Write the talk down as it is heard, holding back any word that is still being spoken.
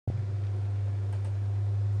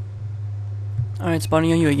Alright,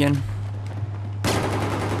 spawning on you again.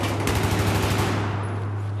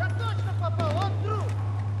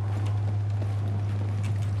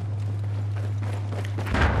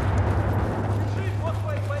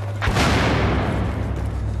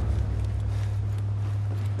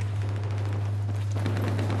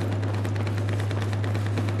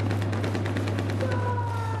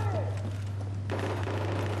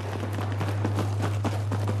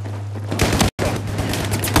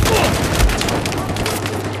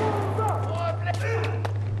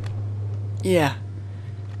 Yeah.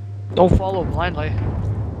 Don't follow blindly.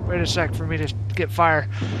 Wait a sec for me to get fire.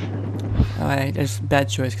 Alright, that's a bad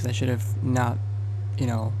choice because I should have not, you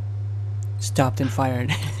know, stopped and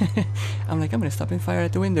fired. I'm like, I'm gonna stop and fire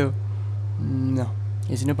at the window. No,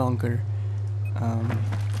 he's in a bunker.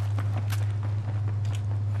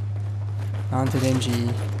 Onto the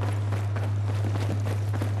MG.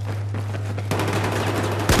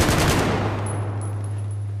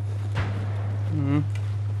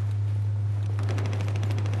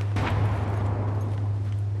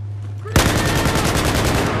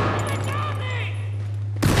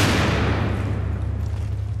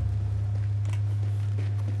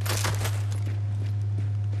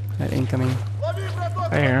 That incoming.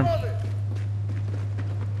 I hear him.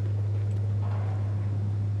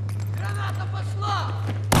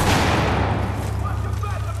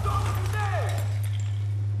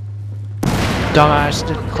 Dumbass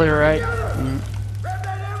didn't clear right.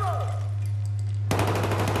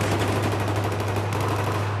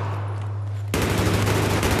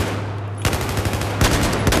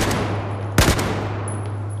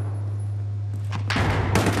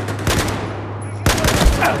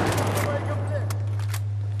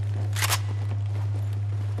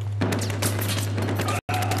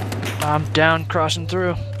 I'm down, crossing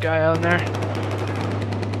through. Guy out in there.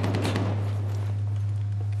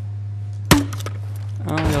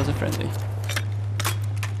 Oh, that was a friendly.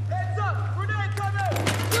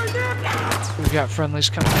 We've got friendlies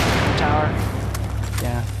coming in from the tower.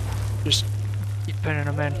 Yeah. Just keep pinning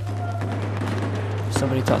them in.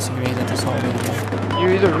 Somebody tossed a grenade at this hallway.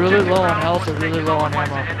 You're either really low on health or really low on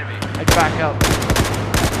ammo. I'd back up.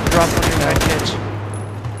 Drop one of your med kits.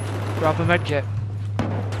 Drop a med kit.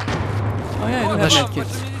 Oh yeah, I do have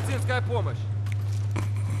medkits.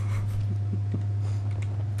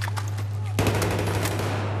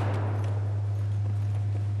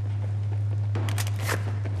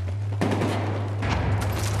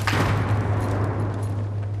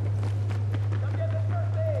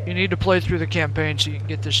 You need to play through the campaign so you can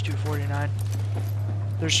get this 249.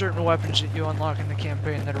 There's certain weapons that you unlock in the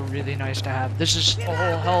campaign that are really nice to have. This is a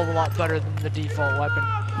whole hell of a lot better than the default weapon.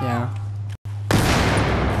 Yeah.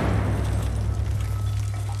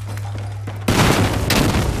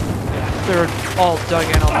 They're all dug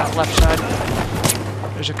in on that left side.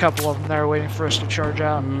 There's a couple of them there waiting for us to charge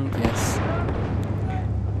out. Yes.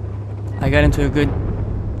 I got into a good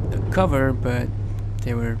cover, but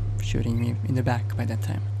they were shooting me in the back by that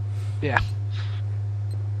time. Yeah.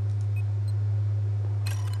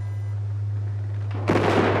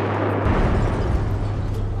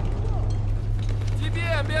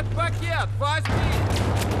 Тебе медпакет, возьми!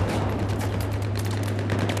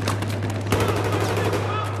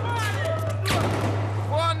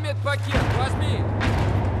 Вон медпакет, возьми!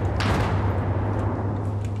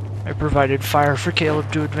 I provided fire for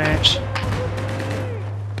Caleb to advance.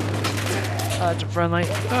 It's a friendly.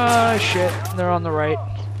 Ah, shit. They're on the right.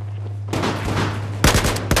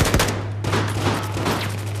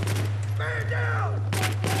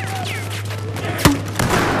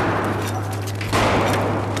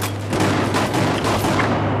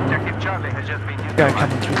 Guy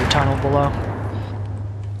coming through the tunnel below.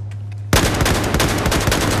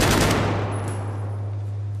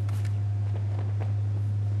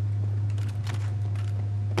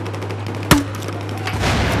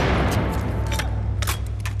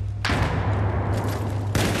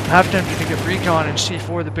 I'm half tempted to get recon and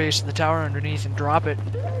C4 the base of the tower underneath and drop it.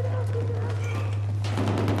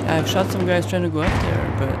 Yeah, I've shot some guys trying to go up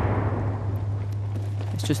there, but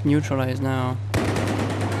it's just neutralized now.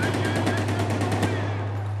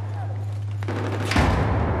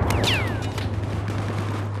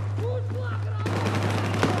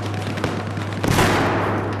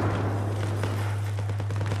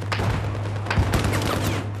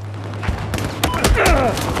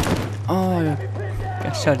 Oh,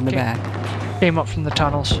 got shot in the back. Came up from the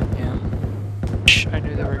tunnels. Yeah. I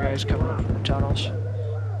knew there were guys coming up from the tunnels.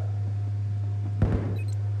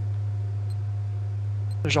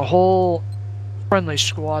 There's a whole friendly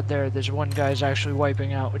squad there. There's one guy's actually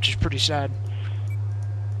wiping out, which is pretty sad.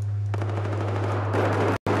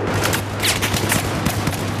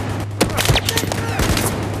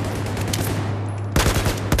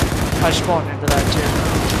 I spawned into that too.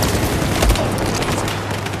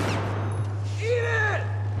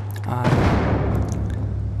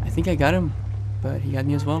 I think I got him, but he got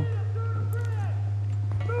me as well.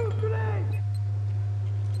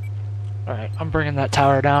 Alright, I'm bringing that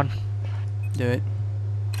tower down. Do it.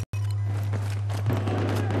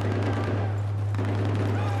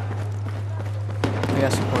 We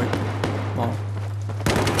got support. Well,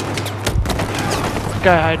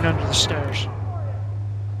 Guy hiding under the stairs.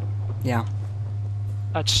 yeah.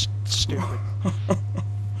 That's stupid.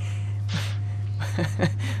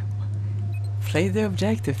 Play the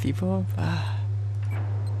objective, people. Ah.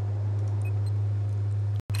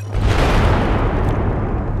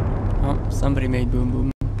 Oh, somebody made boom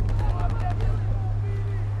boom.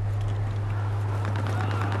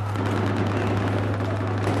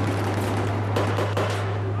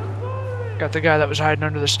 Got the guy that was hiding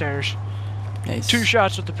under the stairs. Nice. 2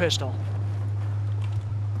 shots with the pistol.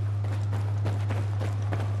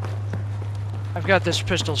 I've got this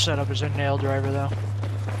pistol set up as a nail driver though.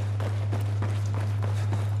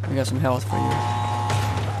 We got some health for you.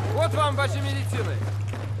 Вот вам ваши медицины.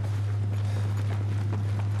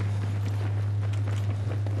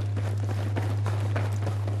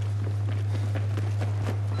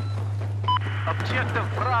 Objective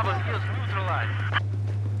Bravo is neutralized.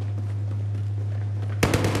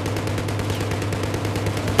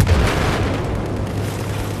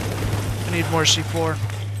 I need more C4.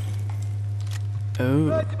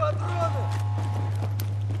 Oh.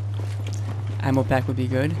 Ammo pack would be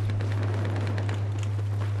good.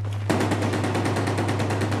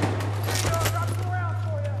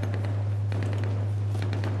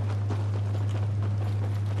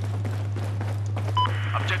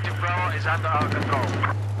 Objective Bravo is under our control.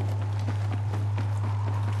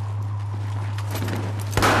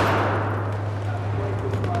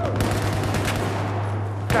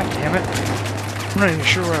 God damn it. I'm not even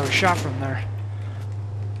sure where I was shot from there.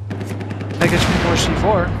 That gets me more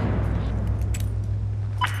C4.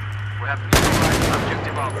 We have neutralized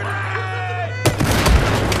objective Alpha.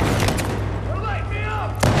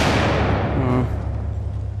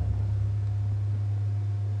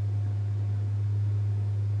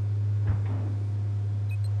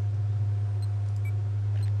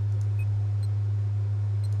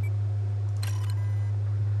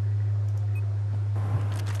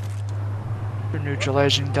 We're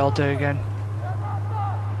neutralizing Delta again.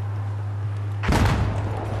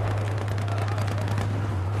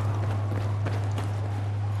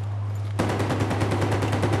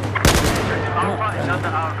 Alpha is under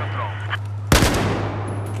our control.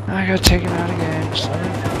 I got taken out again.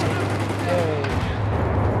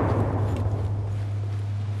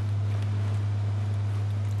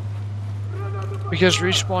 758. Because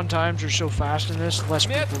respawn times are so fast in this, less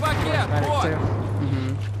people do medic too.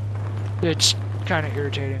 Mm-hmm. It's kind of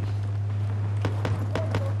irritating.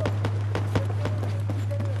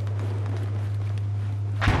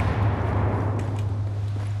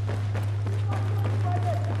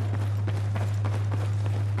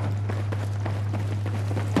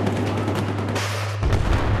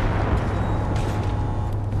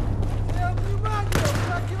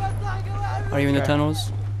 Are you in the Okay.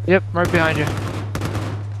 tunnels? Yep, right behind you.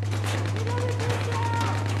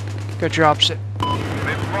 Got your opposite. We've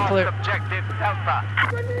lost Clear. objective Delta.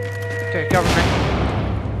 Okay, cover me.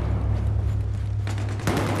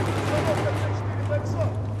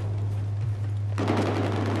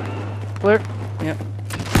 Clear. Yep.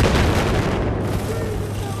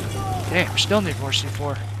 Damn, still need more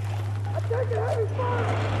C4.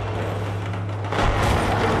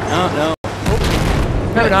 No, no.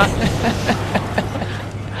 Maybe not.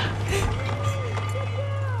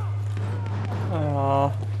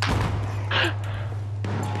 Oh.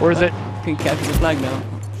 Worth it. Can capture the flag now.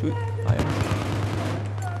 Shoot. Fire.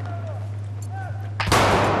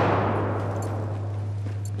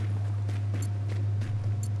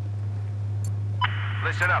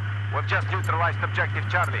 Listen up. We've just neutralized objective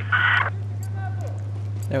Charlie.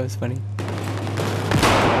 That was funny.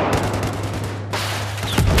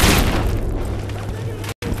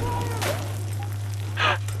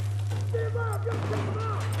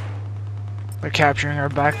 We're capturing our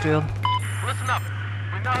backfield. Listen up.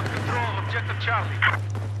 We now have control of objective Charlie.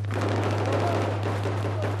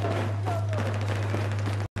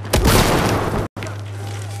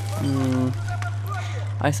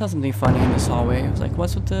 I saw something funny in this hallway. I was like,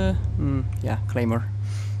 what's with the... yeah, Claymore.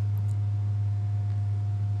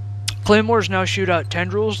 Claymores now shoot out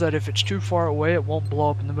tendrils that if it's too far away, it won't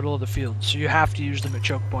blow up in the middle of the field. So you have to use them at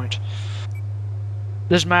choke points.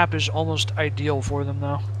 This map is almost ideal for them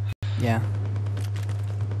though. Yeah.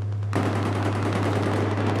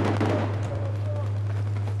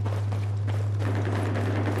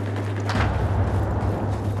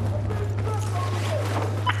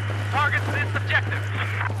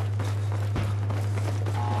 objective.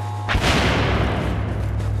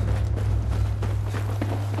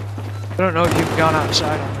 I don't know if you've gone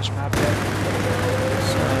outside on this map yet.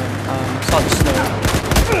 So, saw the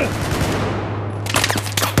snow.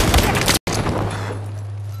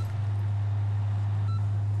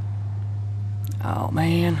 Oh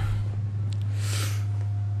man.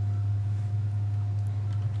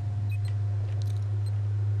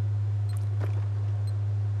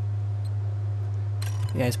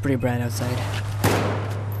 Yeah, it's pretty bright outside.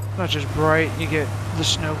 Not just bright, you get the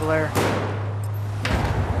snow glare.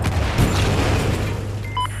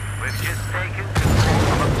 We've just taken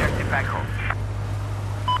control of objective back home.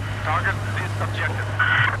 Target this objective.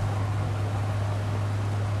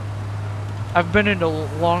 I've been into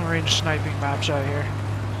long-range sniping maps out here.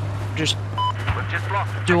 Just We've just lost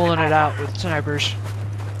objective dueling it Alpha. out with snipers.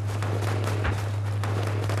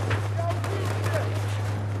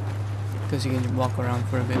 Because you can walk around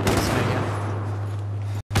for a bit outside, yeah.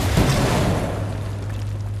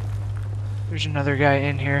 There's another guy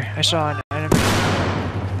in here. I saw an enemy.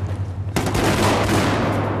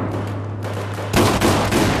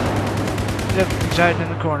 Yep, he's hiding in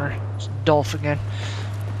the corner. It's Dolph again.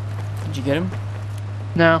 Did you get him?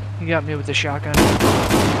 No, he got me with the shotgun.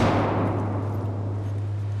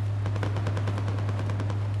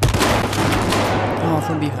 Oh,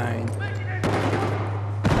 from behind.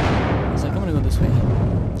 I was like, I'm gonna go this way.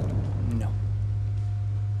 No.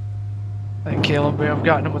 I think Caleb may have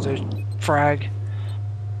gotten him with a frag.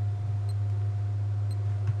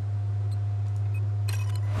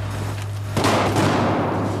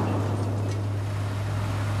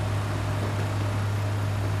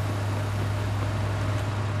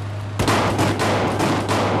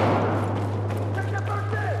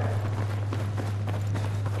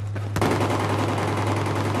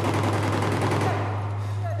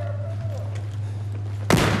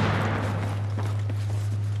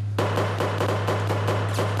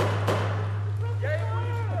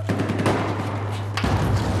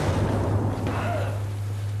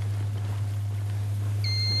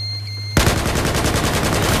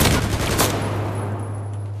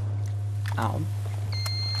 Ow.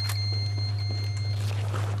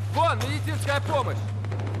 Вон, медицинская помощь!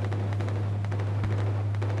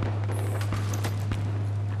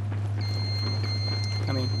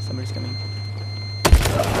 Coming. Somebody's coming.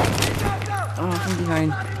 Oh, from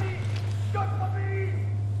behind.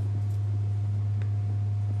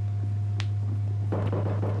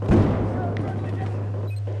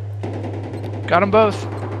 Got them both.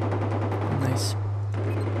 Nice.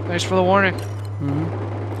 Thanks for the warning. Mm-hmm.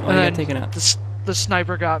 Oh, And you then got taken out. the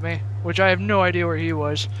sniper got me, which I have no idea where he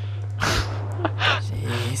was.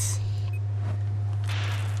 Jeez.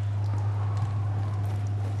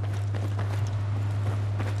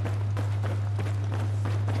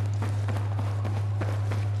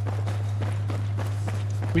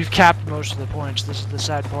 We've capped most of the points. This is the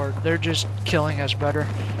sad part. They're just killing us better.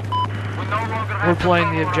 We no longer have We're playing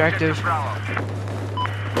control the over objective. Bravo.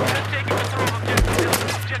 We're taking control of objective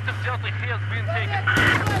Delta. Objective Delta has been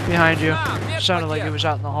taken. Behind you. Ah, Mirkk Sounded like he paket. was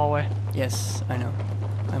out in the hallway. Yes, I know.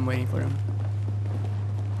 I'm waiting for him.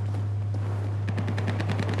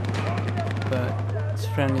 But his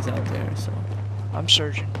friend is out there, so. I'm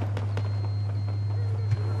searching.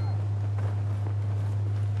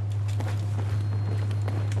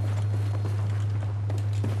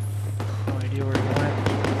 No idea where he went.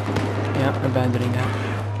 Yeah, abandoning that.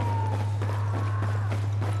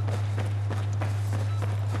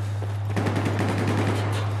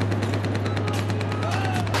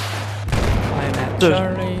 I'm at Good.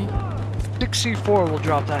 Charlie. 6C4 will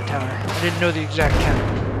drop that tower. I didn't know the exact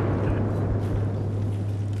count.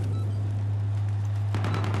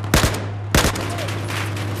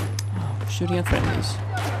 Oh, shooting at friendlies.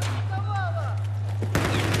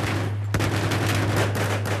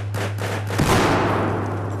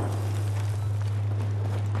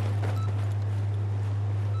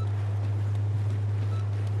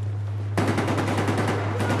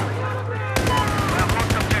 We have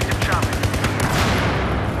lost objective Charlie.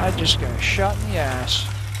 I just got shot in the ass.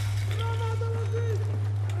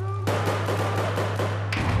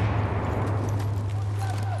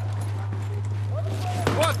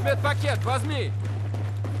 Вот медпакет, возьми!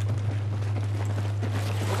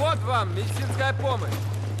 Вот вам медицинская помощь!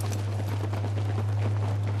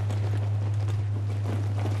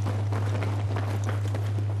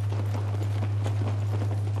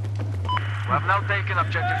 We have now taken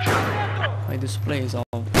objective Charlie. My display is all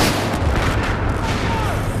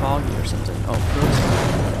foggy or something. Oh, frozen.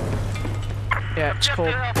 Yeah, it's cold.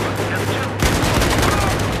 Objective Alpha, just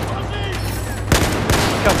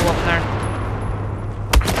Couple up there.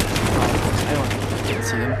 can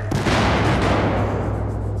see them.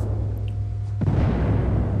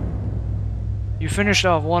 You finished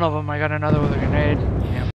off one of them. I got another with a grenade.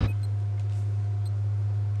 Yeah.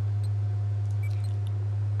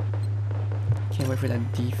 Can't wait for that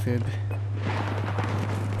defib.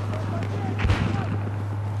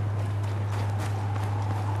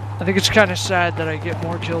 I think it's kind of sad that I get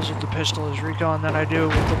more kills with the pistol as recon than I do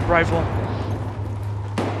with the rifle.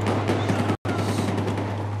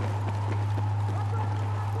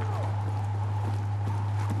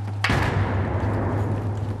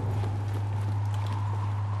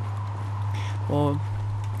 Well,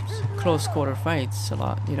 close quarter fights a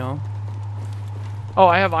lot, you know. Oh,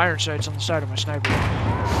 I have iron sights on the side of my sniper.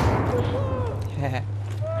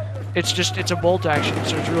 It's a bolt action,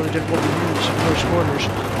 so it's really difficult to use in close quarters.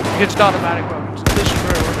 Against automatic weapons, this is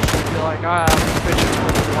where we're just gonna be like, I'm bitching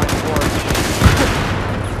for the line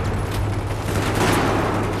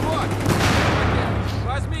Вот!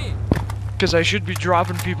 Возьми! because I should be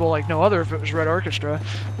dropping people like no other if it was Red Orchestra.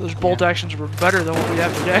 Those bolt actions were better than what we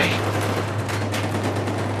have today.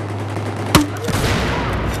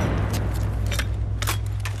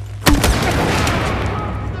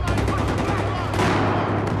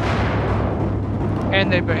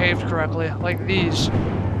 And they behaved correctly, like these.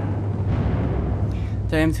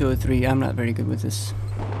 The M203, I'm not very good with this.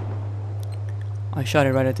 I shot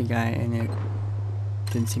it right at the guy and it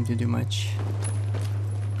didn't seem to do much.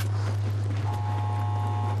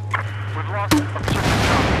 We've lost objective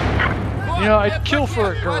Charlie. You know, I'd kill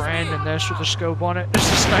for a grand in this with a scope on it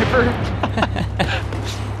as a sniper.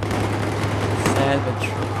 Sad but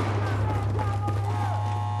true.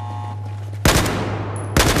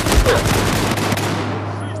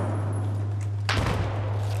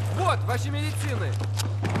 Вот, ваши медицины!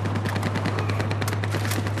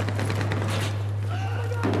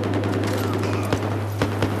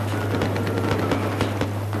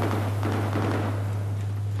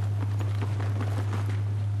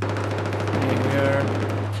 Okay, we're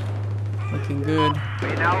looking good. We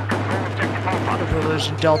now control objective Alpha. We're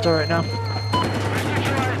losing Delta right now.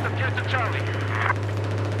 Neutralized objective Charlie.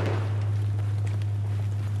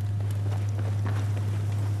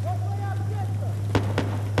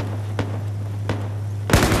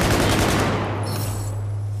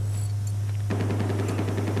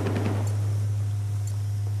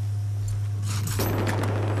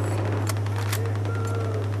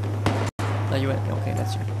 Thought you went. Okay,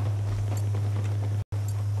 that's you.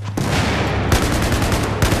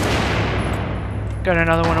 Got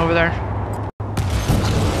another one over there.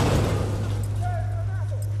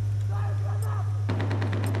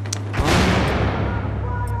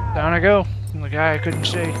 Down I go. The guy I couldn't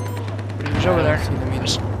see, but he was over there. See them either.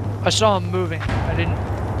 I saw him moving. I didn't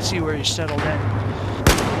see where he settled in.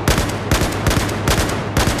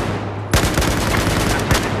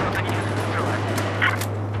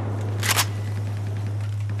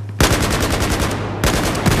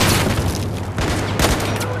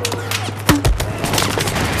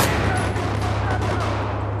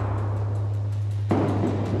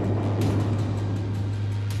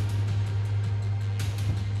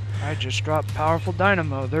 I just dropped Powerful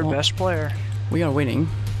Dynamo, their Well, best player. We are winning.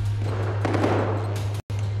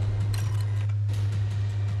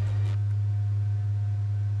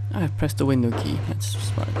 I've pressed the window key. That's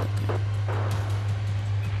smart. Okay.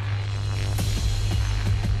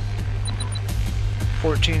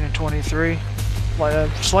 and 23.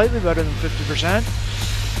 Slightly better than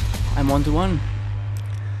 50%. I'm 1-1.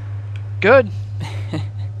 Good.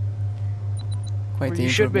 Quite Where the you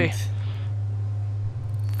should be. improvement.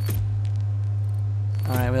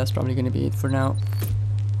 Alright, well that's probably gonna be it for now.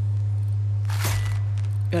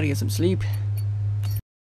 Gotta get some sleep.